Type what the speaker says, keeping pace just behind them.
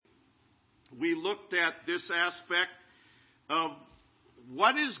we looked at this aspect of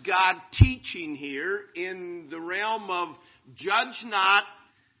what is God teaching here in the realm of judge not,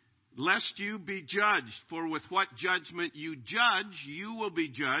 lest you be judged. For with what judgment you judge, you will be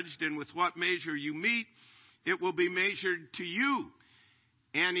judged, and with what measure you meet, it will be measured to you.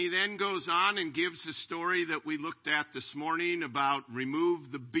 And he then goes on and gives the story that we looked at this morning about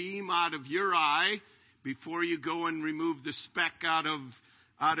remove the beam out of your eye before you go and remove the speck out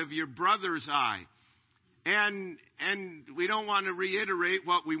of your brother's eye. And we don't want to reiterate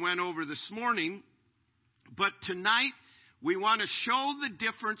what we went over this morning, but tonight we want to show the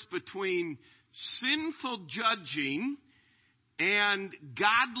difference between sinful judging and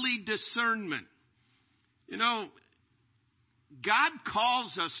godly discernment. You know, God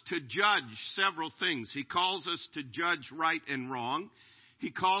calls us to judge several things. He calls us to judge right and wrong.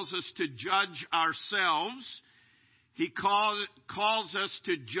 He calls us to judge ourselves. He calls us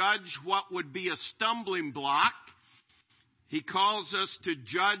to judge what would be a stumbling block. He calls us to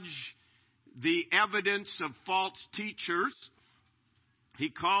judge the evidence of false teachers. He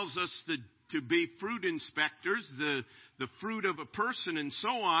calls us to be fruit inspectors, the fruit of a person and so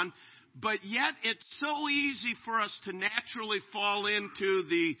on. But yet it's so easy for us to naturally fall into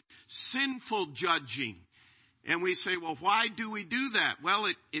the sinful judging. And we say, well, why do we do that? Well,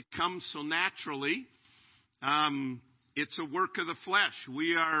 it comes so naturally. It's a work of the flesh.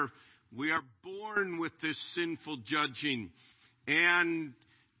 We are born with this sinful judging. And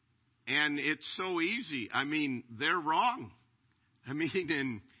it's so easy. I mean, they're wrong. I mean,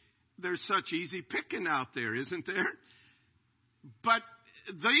 and there's such easy picking out there, isn't there? But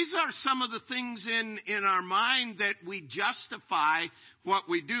these are some of the things in our mind that we justify what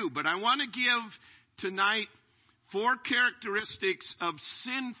we do. But I want to give tonight 4 characteristics of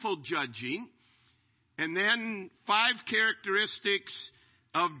sinful judging, and then 5 characteristics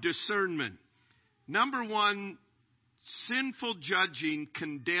of discernment. Number 1, sinful judging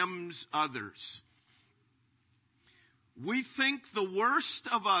condemns others. We think the worst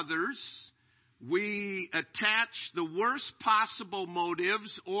of others. We attach the worst possible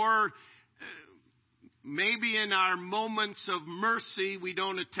motives, or maybe in our moments of mercy, we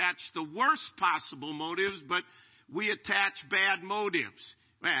don't attach the worst possible motives, but we attach bad motives.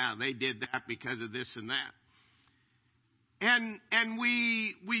 Well, they did that because of this and that. And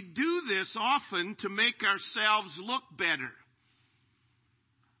we do this often to make ourselves look better.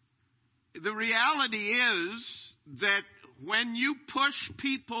 The reality is that when you push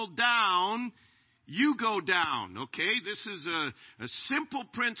people down, you go down, okay? This is a simple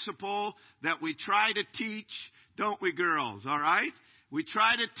principle that we try to teach, don't we, girls, all right? We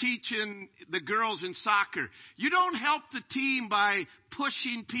try to teach in the girls in soccer. You don't help the team by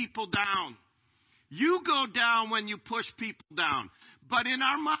pushing people down. You go down when you push people down. But in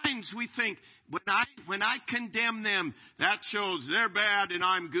our minds, we think, when I condemn them, that shows they're bad and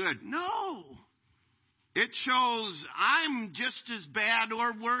I'm good. No. It shows I'm just as bad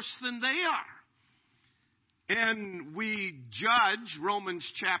or worse than they are. And we judge, Romans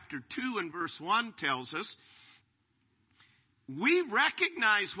chapter 2 and verse 1 tells us, we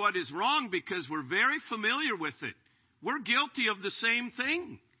recognize what is wrong because we're very familiar with it. We're guilty of the same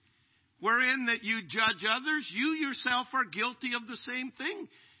thing. Wherein that you judge others, you yourself are guilty of the same thing.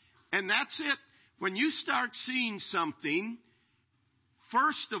 And that's it. When you start seeing something,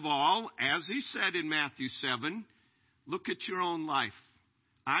 first of all, as he said in Matthew 7, look at your own life.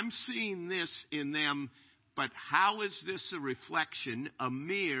 I'm seeing this in them, but how is this a reflection, a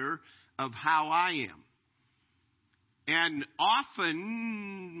mirror of how I am? And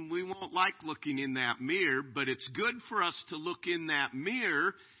often we won't like looking in that mirror, but it's good for us to look in that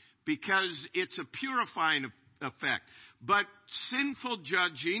mirror because it's a purifying effect. But sinful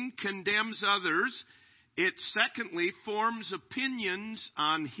judging condemns others. It secondly forms opinions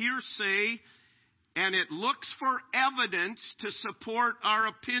on hearsay, and it looks for evidence to support our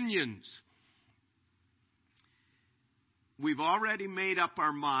opinions. We've already made up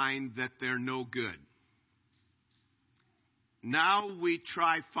our mind that they're no good. Now we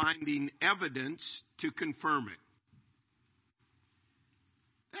try finding evidence to confirm it.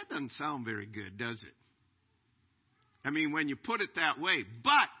 That doesn't sound very good, does it? I mean, when you put it that way.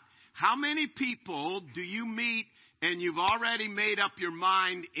 But how many people do you meet and you've already made up your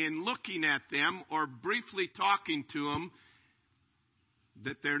mind in looking at them or briefly talking to them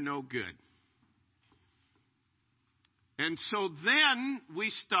that they're no good? And so then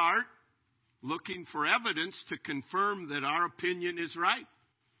we start looking for evidence to confirm that our opinion is right.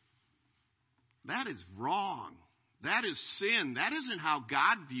 That is wrong. That is sin. That isn't how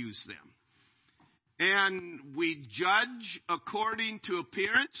God views them. And we judge according to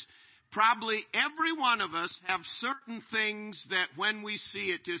appearance, probably every one of us have certain things that when we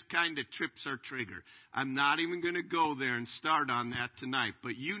see it just kind of trips our trigger. I'm not even going to go there and start on that tonight.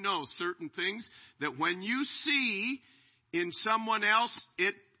 But you know certain things that when you see in someone else,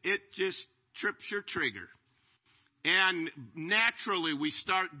 it just trips your trigger. And naturally we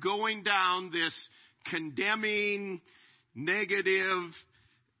start going down this condemning, negative.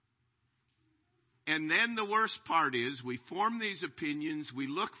 And then the worst part is we form these opinions, we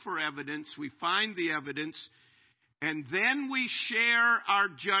look for evidence, we find the evidence, and then we share our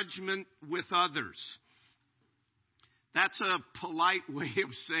judgment with others. That's a polite way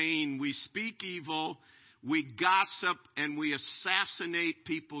of saying we speak evil, we gossip, and we assassinate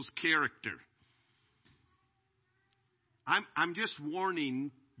people's character. I'm just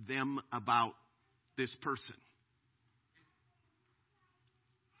warning them about this person.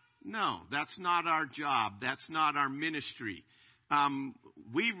 No, that's not our job. That's not our ministry.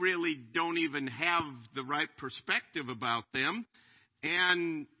 We really don't even have the right perspective about them.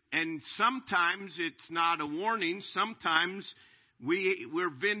 And sometimes it's not a warning. Sometimes we're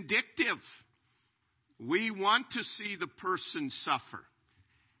vindictive. We want to see the person suffer.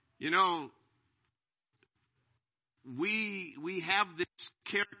 You know, we have this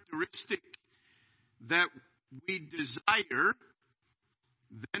characteristic that we desire,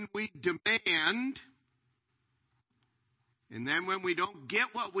 then we demand, and then when we don't get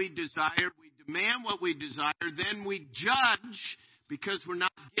what we desire, we demand what we desire, then we judge because we're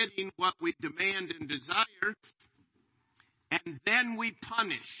not getting what we demand and desire, and then we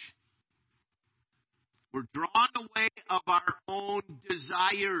punish. We're drawn away of our own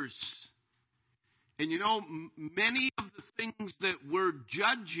desires. And you know, many of the things that we're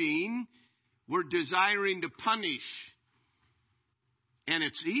judging, we're desiring to punish. And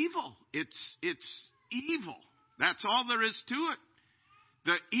it's evil. It's evil. That's all there is to it.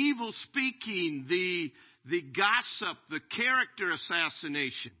 The evil speaking, the gossip, the character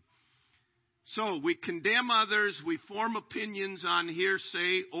assassination. So we condemn others, we form opinions on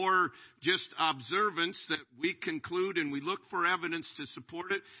hearsay or just observance that we conclude, and we look for evidence to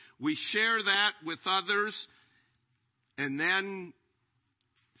support it. We share that with others, and then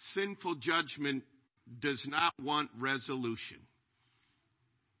sinful judgment does not want resolution.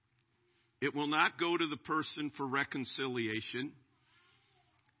 It will not go to the person for reconciliation.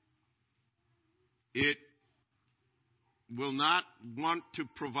 It will not want to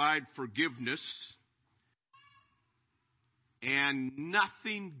provide forgiveness. And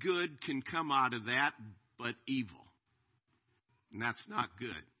nothing good can come out of that but evil. And that's not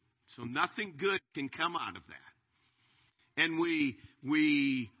good. So nothing good can come out of that. And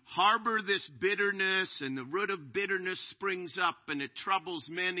we harbor this bitterness, and the root of bitterness springs up, and it troubles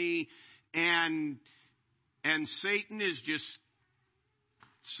many. And Satan is just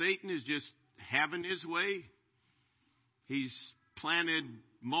having his way. He's planted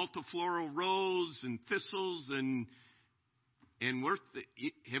multifloral rose and thistles, and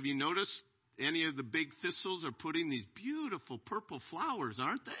have you noticed any of the big thistles are putting these beautiful purple flowers,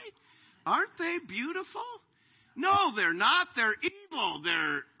 aren't they? Aren't they beautiful? No, they're not. They're evil.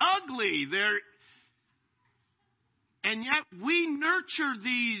 They're ugly. And yet we nurture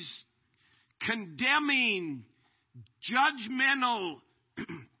these condemning, judgmental,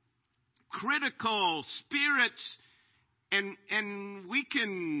 critical spirits, and we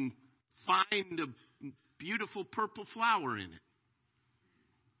can find a beautiful purple flower in it.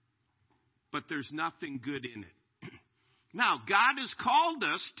 But there's nothing good in it. Now, God has called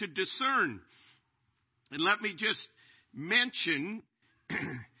us to discern. And let me just mention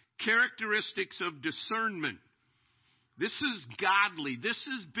characteristics of discernment. This is godly. This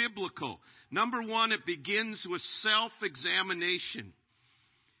is biblical. Number one, it begins with self-examination.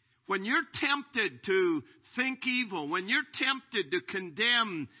 When you're tempted to think evil, when you're tempted to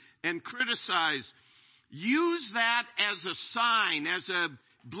condemn and criticize, use that as a sign, as a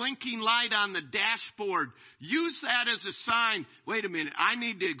blinking light on the dashboard. Use that as a sign. Wait a minute, I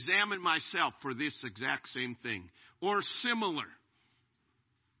need to examine myself for this exact same thing or similar.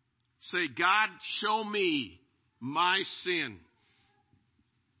 Say, God, show me my sin.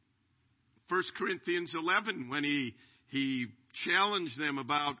 1 Corinthians 11, when he challenged them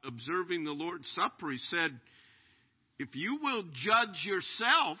about observing the Lord's Supper, he said, if you will judge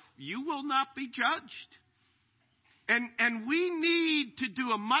yourself, you will not be judged. And we need to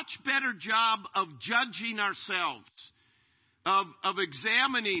do a much better job of judging ourselves, of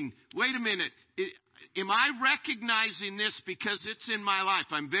examining, wait a minute, am I recognizing this because it's in my life?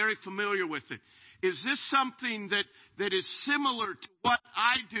 I'm very familiar with it. Is this something that is similar to what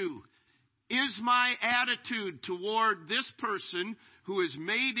I do? Is my attitude toward this person who is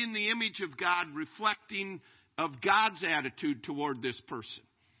made in the image of God reflecting of God's attitude toward this person?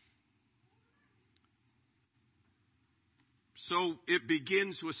 So it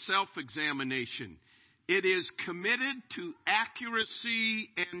begins with self-examination. It is committed to accuracy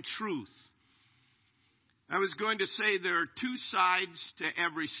and truth. I was going to say there are two sides to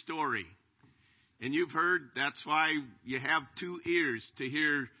every story. And you've heard that's why you have two ears to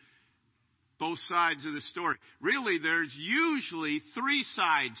hear both sides of the story. Really, there's usually three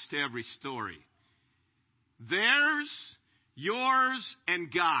sides to every story. Theirs, yours,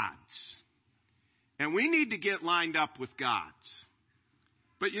 and God's. And we need to get lined up with God's.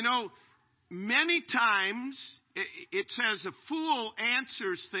 But many times it says a fool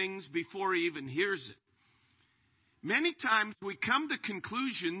answers things before he even hears it. Many times we come to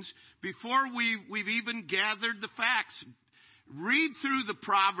conclusions before we've even gathered the facts. Read through the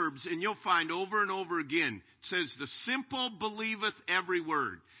Proverbs and you'll find over and over again, it says, the simple believeth every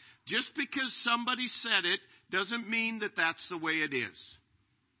word. Just because somebody said it doesn't mean that that's the way it is.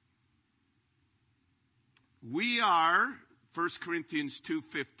 We are, 1 Corinthians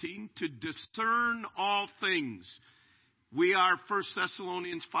 2:15, to discern all things. We are 1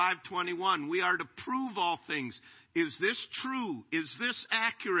 Thessalonians 5:21. We are to prove all things. Is this true? Is this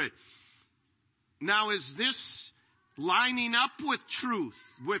accurate? Now, is this lining up with truth,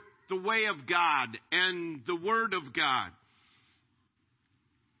 with the way of God and the Word of God?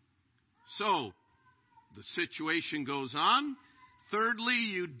 So, the situation goes on. Thirdly,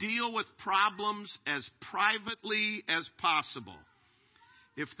 you deal with problems as privately as possible.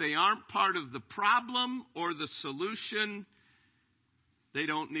 If they aren't part of the problem or the solution, they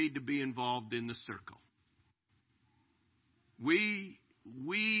don't need to be involved in the circle. We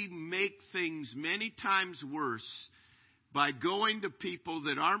make things many times worse by going to people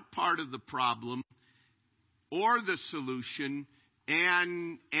that aren't part of the problem or the solution,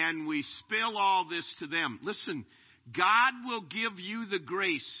 and we spill all this to them. Listen, God will give you the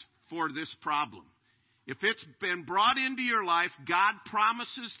grace for this problem. If it's been brought into your life, God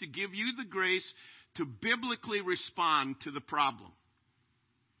promises to give you the grace to biblically respond to the problem.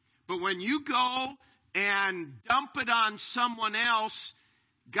 But when you go and dump it on someone else,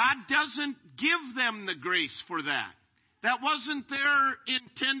 God doesn't give them the grace for that. That wasn't their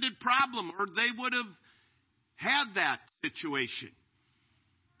intended problem, or they would have had that situation.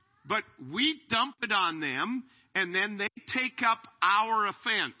 But we dump it on them, and then they take up our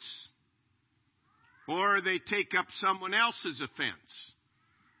offense. Or they take up someone else's offense.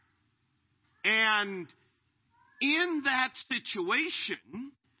 And in that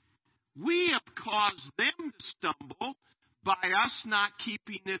situation, we have caused them to stumble by us not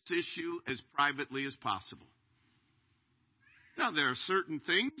keeping this issue as privately as possible. Now, there are certain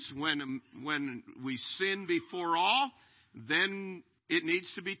things when we sin before all, then it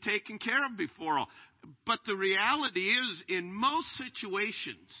needs to be taken care of before all. But the reality is, in most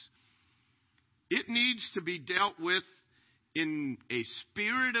situations, it needs to be dealt with in a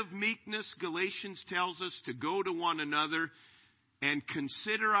spirit of meekness. Galatians tells us to go to one another and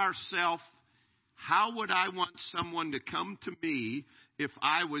consider ourselves, how would I want someone to come to me if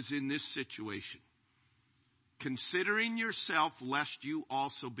I was in this situation? Considering yourself, lest you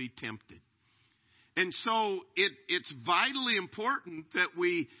also be tempted. And so it's vitally important that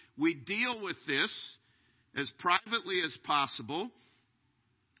we deal with this as privately as possible,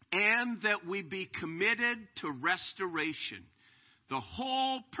 and that we be committed to restoration. The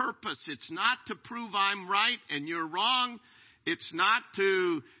whole purpose, it's not to prove I'm right and you're wrong. It's not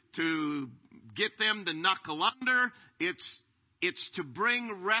to get them to knuckle under. It's to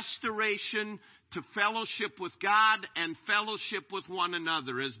bring restoration to fellowship with God and fellowship with one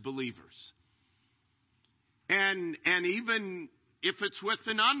another as believers. And even if it's with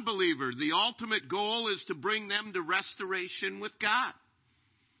an unbeliever, the ultimate goal is to bring them to restoration with God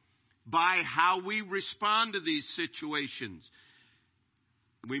by how we respond to these situations.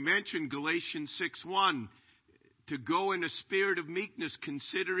 We mentioned Galatians 6:1, to go in a spirit of meekness,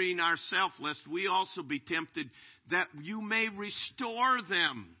 considering ourselves, lest we also be tempted, that you may restore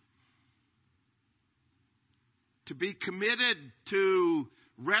them. To be committed to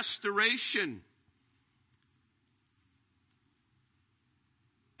restoration.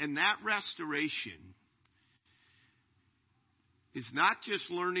 And that restoration is not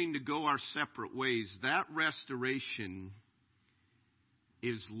just learning to go our separate ways. That restoration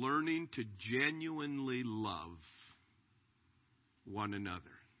is learning to genuinely love one another.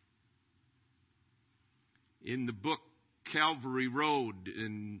 In the book Calvary Road,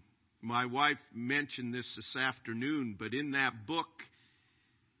 and my wife mentioned this afternoon, but in that book,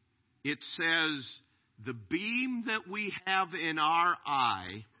 it says, the beam that we have in our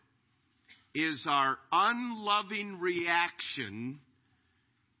eye is our unloving reaction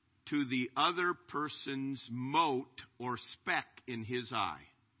to the other person's mote or speck in his eye.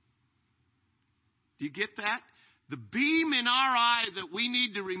 Do you get that? The beam in our eye that we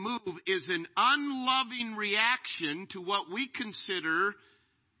need to remove is an unloving reaction to what we consider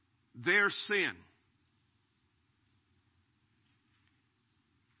their sin.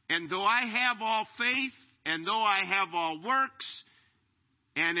 And though I have all faith, and though I have all works,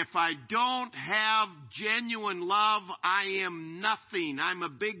 and if I don't have genuine love, I am nothing. I'm a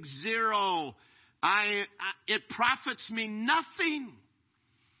big zero. It profits me nothing.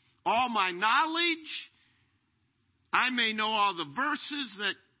 All my knowledge, I may know all the verses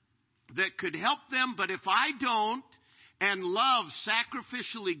that could help them, but if I don't, and love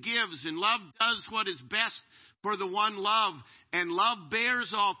sacrificially gives, and love does what is best for the one love, and love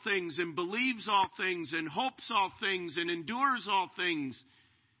bears all things, and believes all things, and hopes all things, and endures all things.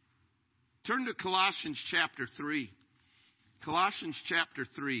 Turn to Colossians chapter 3. Colossians chapter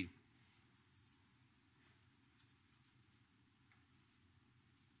 3.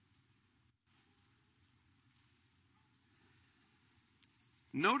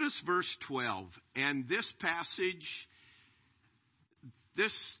 Notice verse 12. And this passage,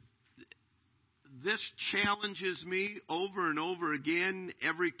 this challenges me over and over again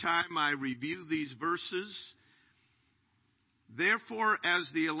every time I review these verses. Therefore, as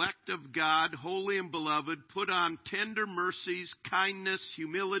the elect of God, holy and beloved, put on tender mercies, kindness,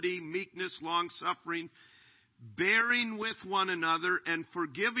 humility, meekness, long-suffering, bearing with one another and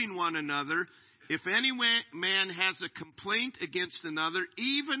forgiving one another. If any man has a complaint against another,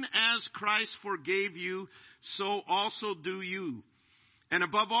 even as Christ forgave you, so also do you. And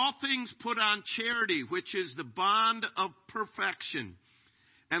above all things, put on charity, which is the bond of perfection.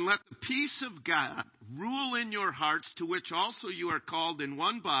 And let the peace of God rule in your hearts, to which also you are called in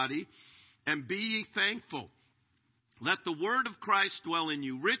one body, and be ye thankful. Let the word of Christ dwell in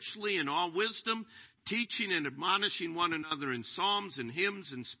you richly in all wisdom, teaching and admonishing one another in psalms and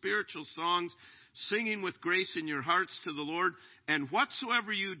hymns and spiritual songs, singing with grace in your hearts to the Lord. And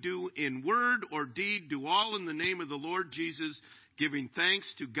whatsoever you do in word or deed, do all in the name of the Lord Jesus, giving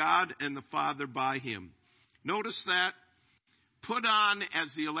thanks to God and the Father by him. Notice that. Put on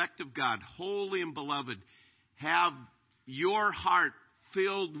as the elect of God, holy and beloved. Have your heart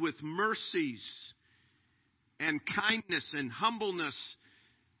filled with mercies and kindness and humbleness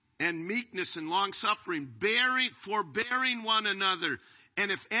and meekness and long-suffering, forbearing one another.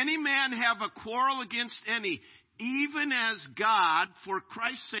 And if any man have a quarrel against any, even as God, for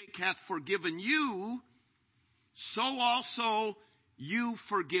Christ's sake, hath forgiven you, so also you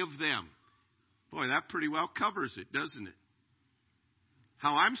forgive them. Boy, that pretty well covers it, doesn't it?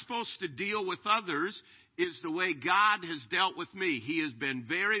 How I'm supposed to deal with others is the way God has dealt with me. He has been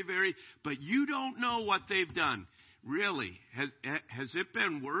very, but you don't know what they've done. Really, has it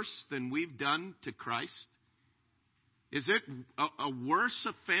been worse than we've done to Christ? Is it a worse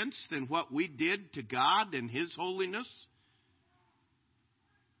offense than what we did to God and his holiness?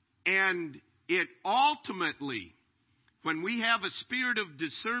 And it ultimately, when we have a spirit of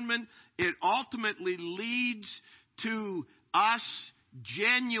discernment, it ultimately leads to us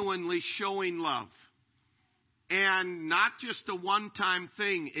genuinely showing love. And not just a one-time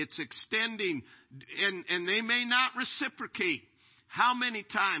thing. It's extending. And they may not reciprocate. How many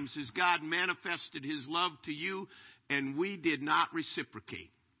times has God manifested his love to you and we did not reciprocate?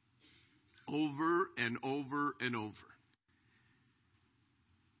 Over and over and over.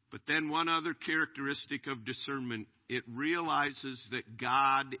 But then one other characteristic of discernment, it realizes that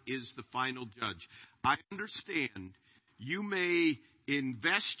God is the final judge. I understand you may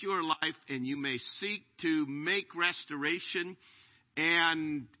invest your life and you may seek to make restoration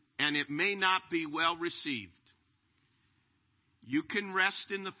and it may not be well received. You can rest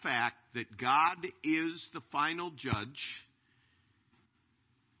in the fact that God is the final judge.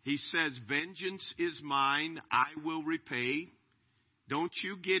 He says, vengeance is mine, I will repay. Don't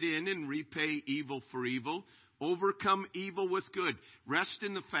you get in and repay evil for evil. Overcome evil with good. Rest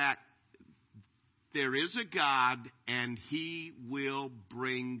in the fact there is a God and he will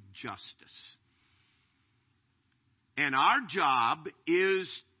bring justice. And our job is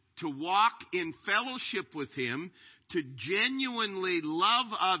to walk in fellowship with him, to genuinely love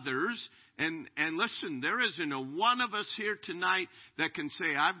others. And listen, there isn't a one of us here tonight that can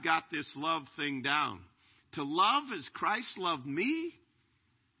say, I've got this love thing down. To love as Christ loved me?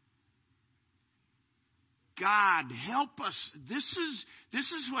 God, help us. This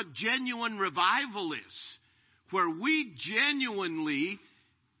is what genuine revival is. Where we genuinely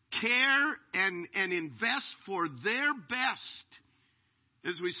care and invest for their best.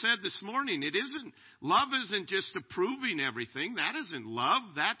 As we said this morning, love isn't just approving everything. That isn't love.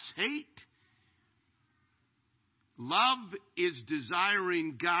 That's hate. Love is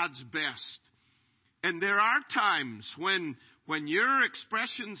desiring God's best. And there are times when your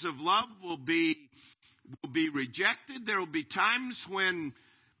expressions of love will be rejected. There will be times when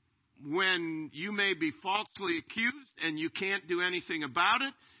you may be falsely accused and you can't do anything about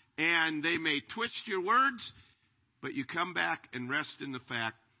it, and they may twist your words, but you come back and rest in the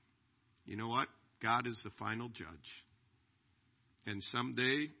fact, you know what? God is the final judge. And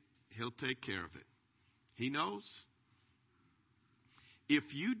someday He'll take care of it. He knows. If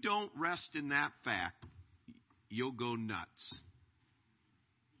you don't rest in that fact, you'll go nuts.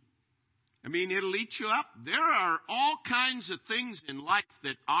 I mean, it'll eat you up. There are all kinds of things in life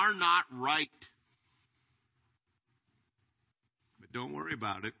that are not right. But don't worry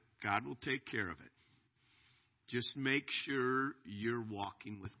about it. God will take care of it. Just make sure you're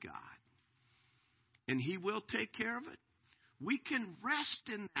walking with God. And He will take care of it. We can rest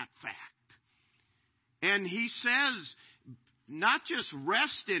in that fact. And He says, not just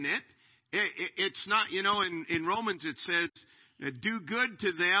rest in it. It's not, in Romans it says, do good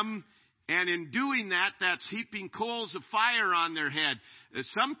to them. And in doing that, that's heaping coals of fire on their head.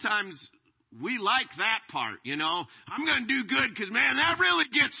 Sometimes we like that part, I'm going to do good because, man, that really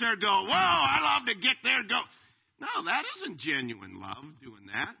gets their go. Whoa, I love to get their go. No, that isn't genuine love, doing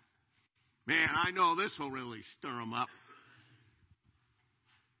that. Man, I know this will really stir them up.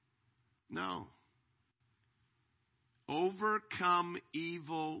 No. Overcome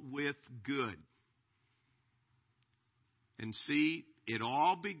evil with good. And see, it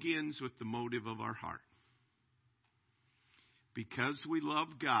all begins with the motive of our heart. Because we love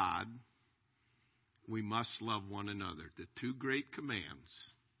God, we must love one another. The two great commands.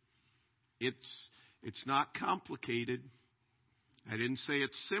 It's not complicated. I didn't say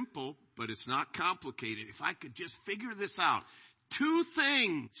it's simple, but it's not complicated. If I could just figure this out. Two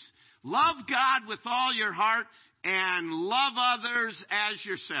things. Love God with all your heart and love others as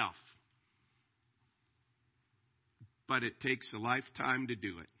yourself. But it takes a lifetime to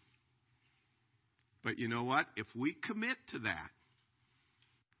do it. But you know what? If we commit to that,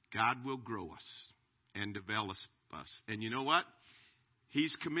 God will grow us and develop us. And you know what?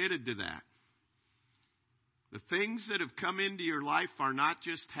 He's committed to that. The things that have come into your life are not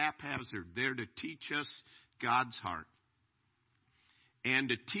just haphazard. They're to teach us God's heart. And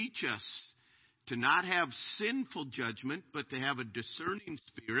to teach us to not have sinful judgment, but to have a discerning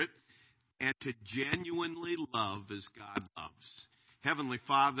spirit and to genuinely love as God loves. Heavenly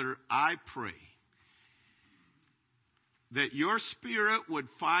Father, I pray that your Spirit would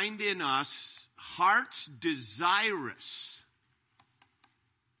find in us hearts desirous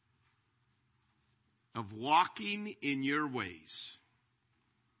of walking in your ways.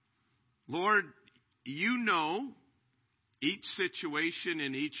 Lord, you know each situation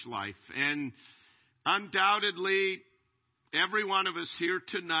in each life. And undoubtedly, every one of us here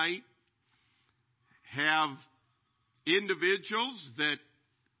tonight have individuals that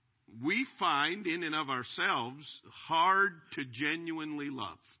we find in and of ourselves hard to genuinely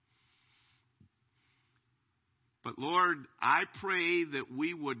love. But Lord, I pray that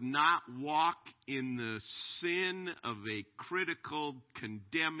we would not walk in the sin of a critical,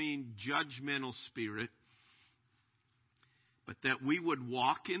 condemning, judgmental spirit, but that we would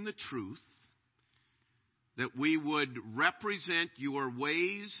walk in the truth, that we would represent your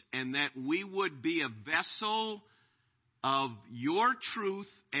ways, and that we would be a vessel of your truth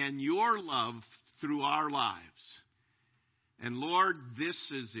and your love through our lives. And Lord,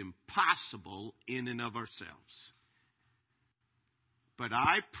 this is impossible in and of ourselves. But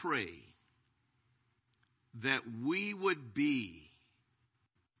I pray that we would be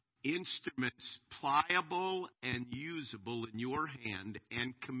instruments pliable and usable in your hand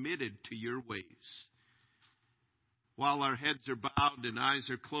and committed to your ways. While our heads are bowed and eyes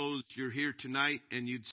are closed, you're here tonight and you'd